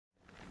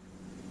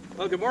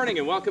Well, good morning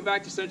and welcome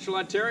back to Central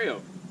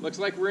Ontario. Looks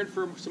like we're in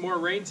for some more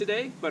rain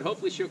today, but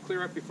hopefully she'll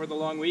clear up before the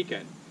long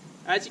weekend.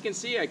 As you can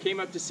see, I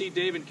came up to see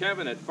Dave and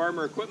Kevin at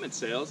Farmer Equipment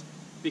Sales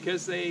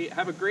because they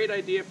have a great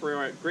idea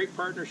for a great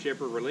partnership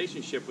or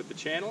relationship with the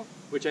channel,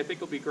 which I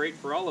think will be great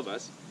for all of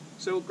us.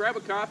 So grab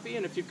a coffee,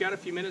 and if you've got a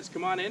few minutes,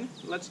 come on in.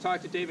 Let's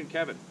talk to Dave and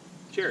Kevin.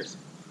 Cheers.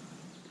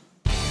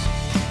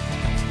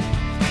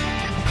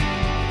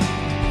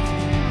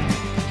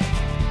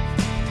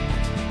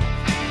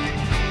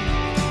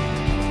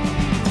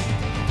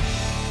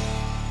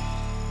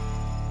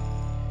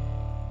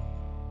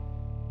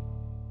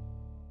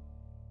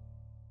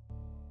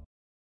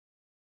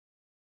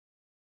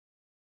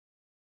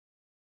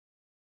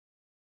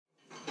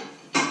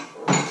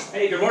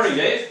 Hey, good morning,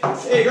 Dave.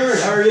 Hey, Gerd,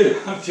 how are you?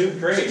 I'm doing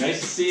great.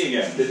 Nice to see you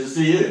again. Good to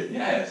see you.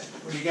 Yes.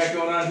 What do you got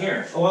going on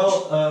here?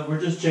 Well, we're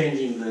just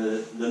changing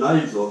the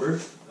knives over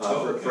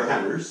Okay. for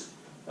hammers.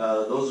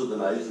 Those are the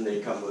knives, and they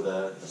come with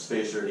a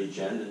spacer in each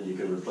end, and you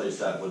can replace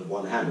that with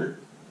one hammer.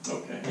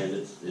 Okay. And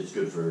it's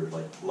good for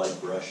like light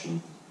brush and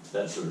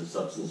that sort of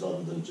substance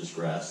other than just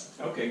grass.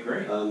 Okay,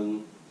 great.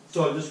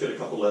 So I've just got a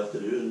couple left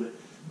to do. And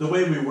the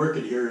way we work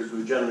it here is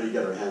we generally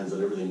get our hands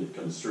on everything that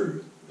comes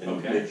through. And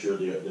Okay. make sure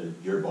the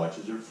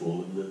gearboxes are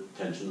full and the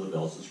tension of the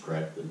belts is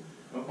correct and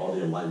Okay. all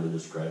the alignment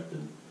is correct,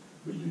 and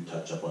we do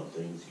touch up on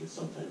things because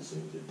sometimes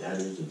things get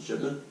damaged in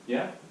shipment.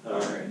 Yeah? All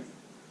right.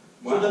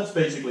 So that's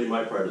basically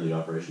my part of the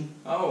operation.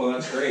 Oh, well,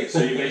 that's great.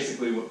 So you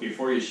basically,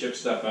 before you ship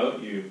stuff out,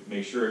 you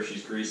make sure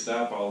she's greased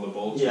up, all the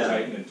bolts Yeah. are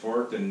tightened and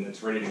torqued, and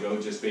it's ready to go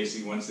just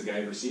basically once the guy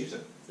receives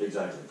it.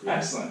 Exactly. Yeah.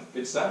 Excellent.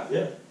 Good stuff.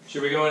 Yeah.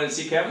 Should we go in and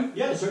see Kevin?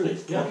 Yeah, certainly.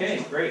 Yeah.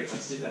 Okay, great.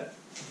 Let's do that.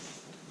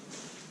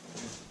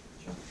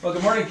 Well,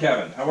 good morning,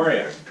 Kevin. How are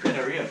you? Good,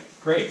 how are you?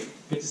 Great.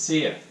 Good to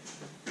see you.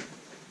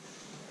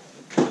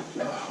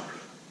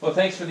 Well,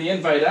 thanks for the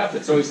invite up.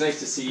 It's always nice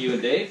to see you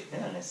and Dave.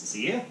 Yeah, nice to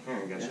see you.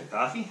 Here, I got your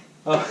coffee.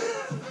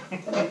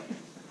 Oh.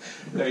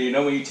 No, you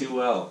know me too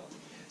well.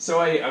 So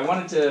I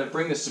wanted to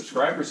bring the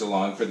subscribers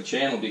along for the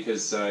channel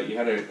because you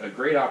had a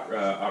great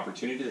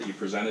opportunity that you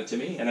presented to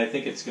me, and I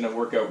think it's going to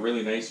work out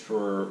really nice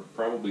for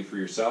probably for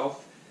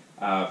yourself,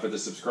 for the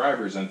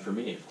subscribers, and for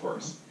me, of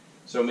course.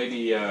 So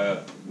maybe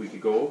we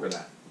could go over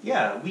that.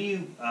 Yeah,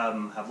 we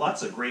have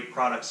lots of great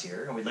products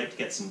here, and we'd like to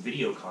get some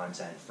video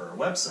content for our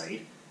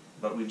website,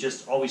 but we've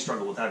just always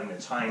struggled with having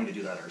the time to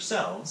do that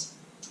ourselves.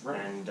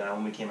 Right. And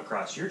when we came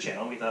across your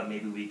channel, we thought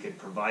maybe we could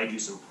provide you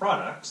some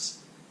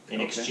products in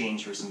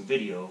exchange for some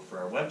video for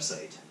our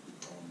website.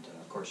 And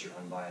of course, your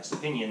unbiased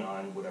opinion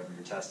on whatever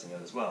you're testing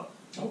out as well.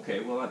 Okay,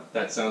 well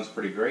that sounds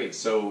pretty great.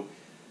 So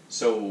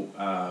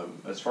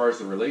as far as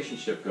the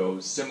relationship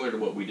goes, similar to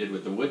what we did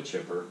with the wood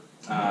chipper,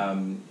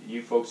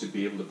 you folks would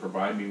be able to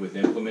provide me with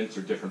implements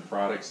or different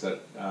products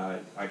that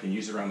I can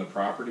use around the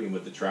property and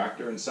with the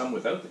tractor, and some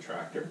without the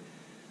tractor,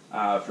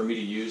 for me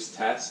to use,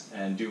 test,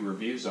 and do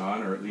reviews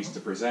on, or at least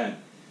to present.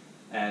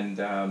 And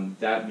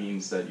that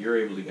means that you're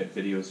able to get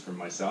videos from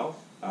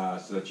myself,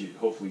 so that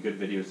hopefully good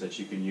videos that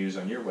you can use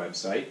on your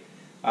website.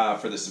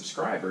 For the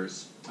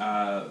subscribers,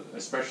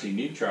 especially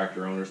new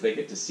tractor owners, they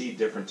get to see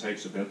different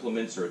types of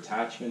implements or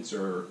attachments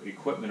or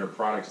equipment or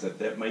products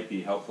that might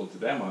be helpful to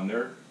them on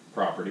their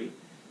property.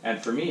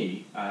 And for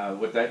me,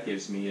 what that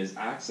gives me is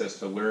access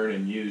to learn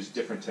and use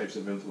different types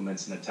of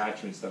implements and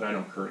attachments that I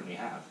don't currently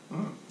have.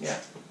 Yeah.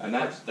 And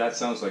that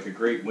sounds like a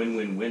great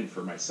win-win-win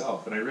for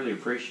myself, and I really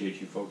appreciate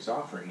you folks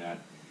offering that.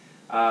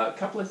 A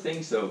couple of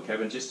things though,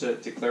 Kevin, just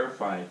to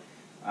clarify.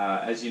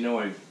 As you know,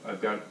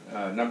 I've got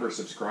a number of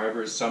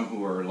subscribers, some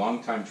who are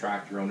longtime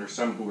tractor owners,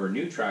 some who are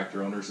new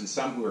tractor owners, and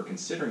some who are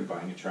considering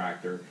buying a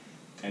tractor.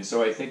 And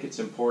so I think it's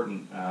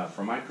important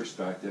from my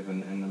perspective,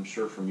 and I'm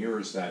sure from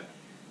yours, that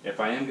if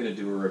I am going to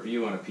do a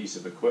review on a piece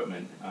of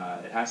equipment,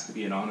 it has to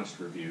be an honest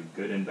review,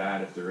 good and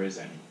bad if there is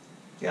any.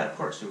 Yeah, of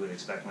course, we would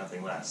expect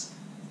nothing less.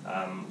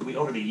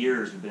 Over the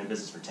years, we've been in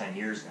business for 10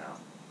 years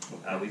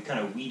now. We've kind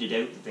of weeded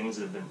out the things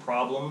that have been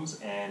problems,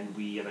 and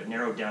we have it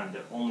narrowed down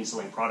to only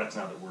selling products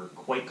now that we're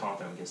quite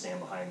confident we can stand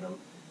behind them.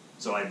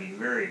 So I'd be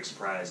very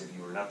surprised if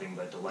you were nothing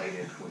but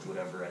delighted with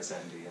whatever I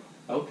send to you.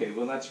 Okay,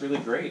 well that's really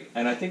great.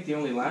 And I think the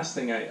only last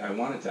thing I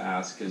wanted to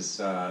ask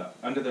is,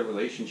 under the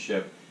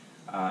relationship,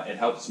 it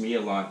helps me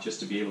a lot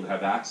just to be able to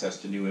have access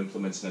to new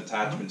implements and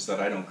attachments that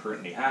I don't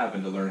currently have,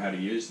 and to learn how to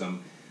use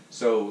them.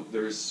 So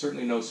there's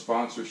certainly no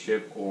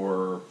sponsorship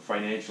or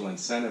financial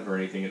incentive or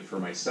anything for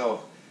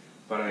myself.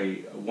 But I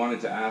wanted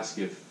to ask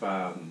if,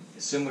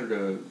 similar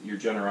to your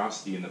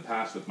generosity in the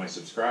past with my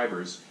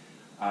subscribers,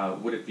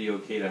 would it be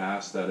okay to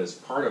ask that as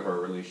part of our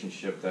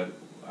relationship that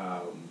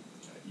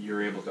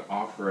you're able to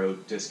offer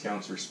out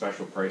discounts or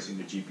special pricing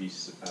to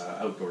GP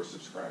Outdoor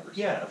subscribers?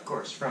 Yeah, of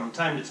course. From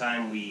time to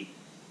time, we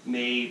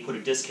may put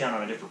a discount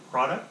on a different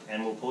product,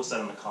 and we'll post that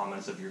in the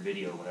comments of your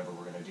video whenever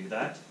we're going to do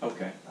that.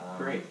 Okay,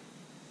 great.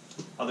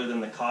 Other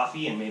than the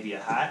coffee and maybe a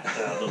hat,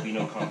 there'll be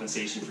no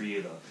compensation for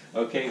you,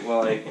 though. Okay,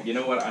 well, you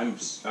know what,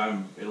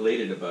 I'm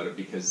elated about it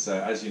because,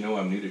 as you know,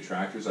 I'm new to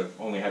tractors. I've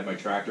only had my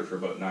tractor for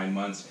about 9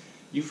 months.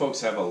 You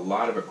folks have a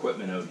lot of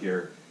equipment out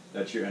here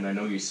that and I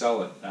know you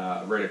sell it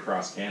right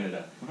across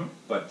Canada. Mhm.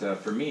 But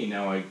for me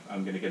now,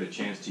 I'm going to get a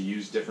chance to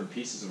use different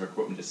pieces of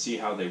equipment to see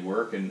how they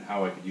work and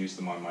how I could use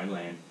them on my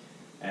land,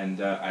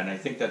 and I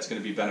think that's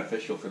going to be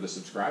beneficial for the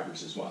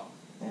subscribers as well.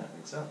 Yeah, I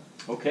think so.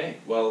 Okay,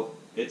 well,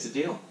 it's a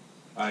deal.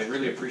 I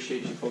really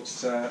appreciate you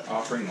folks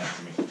offering that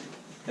to me.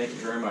 Thank you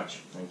very much.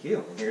 Thank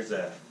you. And here's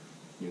a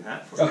new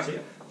hat for Oh. you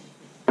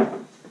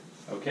too.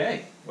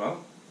 Okay,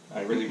 well,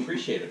 I really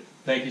appreciate it.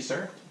 Thank you,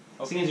 sir.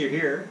 Seeing as you're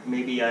here,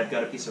 maybe I've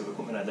got a piece of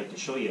equipment I'd like to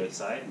show you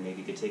outside, and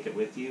maybe you could take it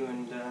with you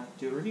and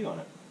do a review on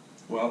it.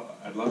 Well,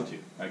 I'd love to.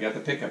 I got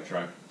the pickup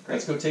truck. Great.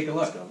 Let's go take a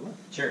look. Let's go have a look.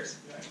 Cheers.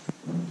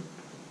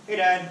 Hey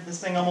Dad, this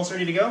thing almost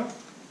ready to go?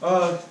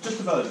 Just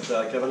about,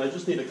 Kevin. I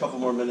just need a couple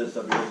more minutes,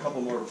 a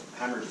couple more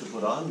hammers to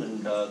put on,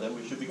 and then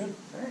we should be good.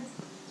 Alright.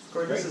 Of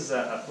course, this is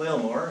a flail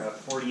mower, a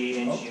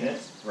 48-inch Okay. unit.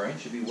 Right.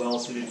 Should be well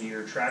suited to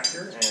your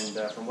tractor,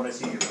 and from what I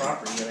see of your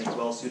property, I think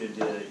well suited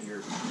to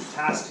your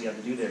tasks you have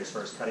to do there as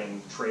far as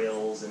cutting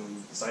trails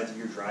and the sides of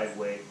your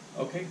driveway.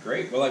 Okay,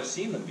 great. Well, I've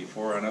seen them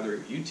before on other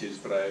YouTubes,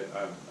 but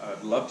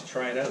I'd love to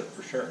try it out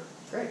for sure.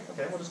 Great.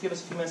 Okay, well just give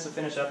us a few minutes to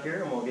finish up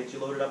here, and we'll get you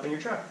loaded up in your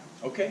truck.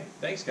 Okay,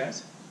 thanks,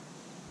 guys.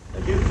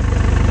 Thank you.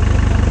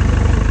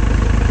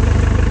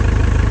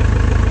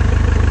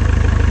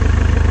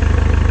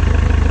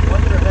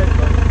 Watch your head,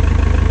 bud.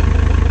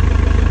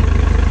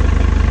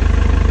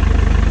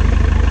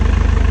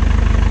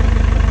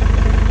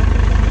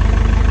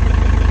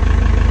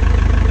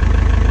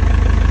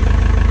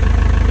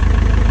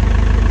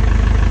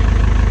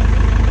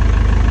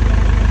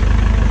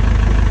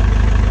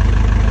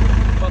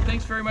 Well,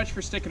 thanks very much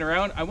for sticking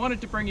around. I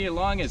wanted to bring you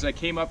along as I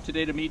came up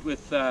today to meet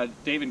with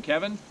Dave and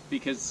Kevin,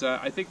 because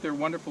I think they're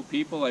wonderful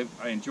people. I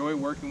enjoy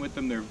working with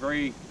them. They're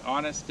very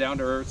honest,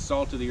 down-to-earth,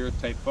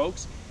 salt-of-the-earth type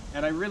folks,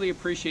 and I really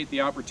appreciate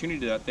the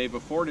opportunity that they've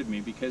afforded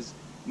me, because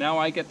now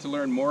I get to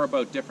learn more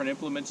about different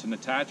implements and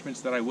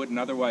attachments that I wouldn't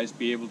otherwise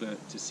be able to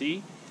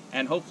see,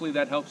 and hopefully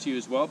that helps you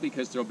as well,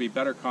 because there'll be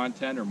better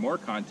content or more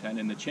content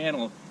in the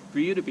channel for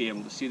you to be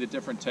able to see the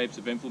different types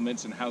of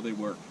implements and how they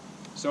work.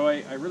 So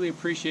I really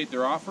appreciate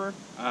their offer.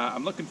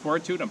 I'm looking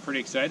forward to it. I'm pretty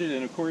excited.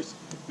 And of course,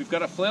 we've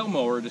got a flail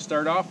mower to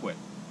start off with.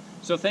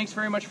 So thanks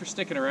very much for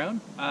sticking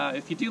around.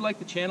 If you do like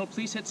the channel,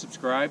 please hit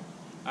subscribe,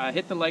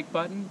 hit the like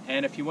button,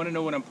 and if you want to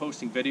know when I'm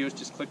posting videos,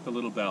 just click the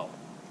little bell.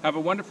 Have a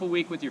wonderful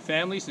week with your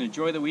families and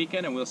enjoy the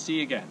weekend, and we'll see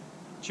you again.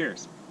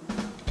 Cheers.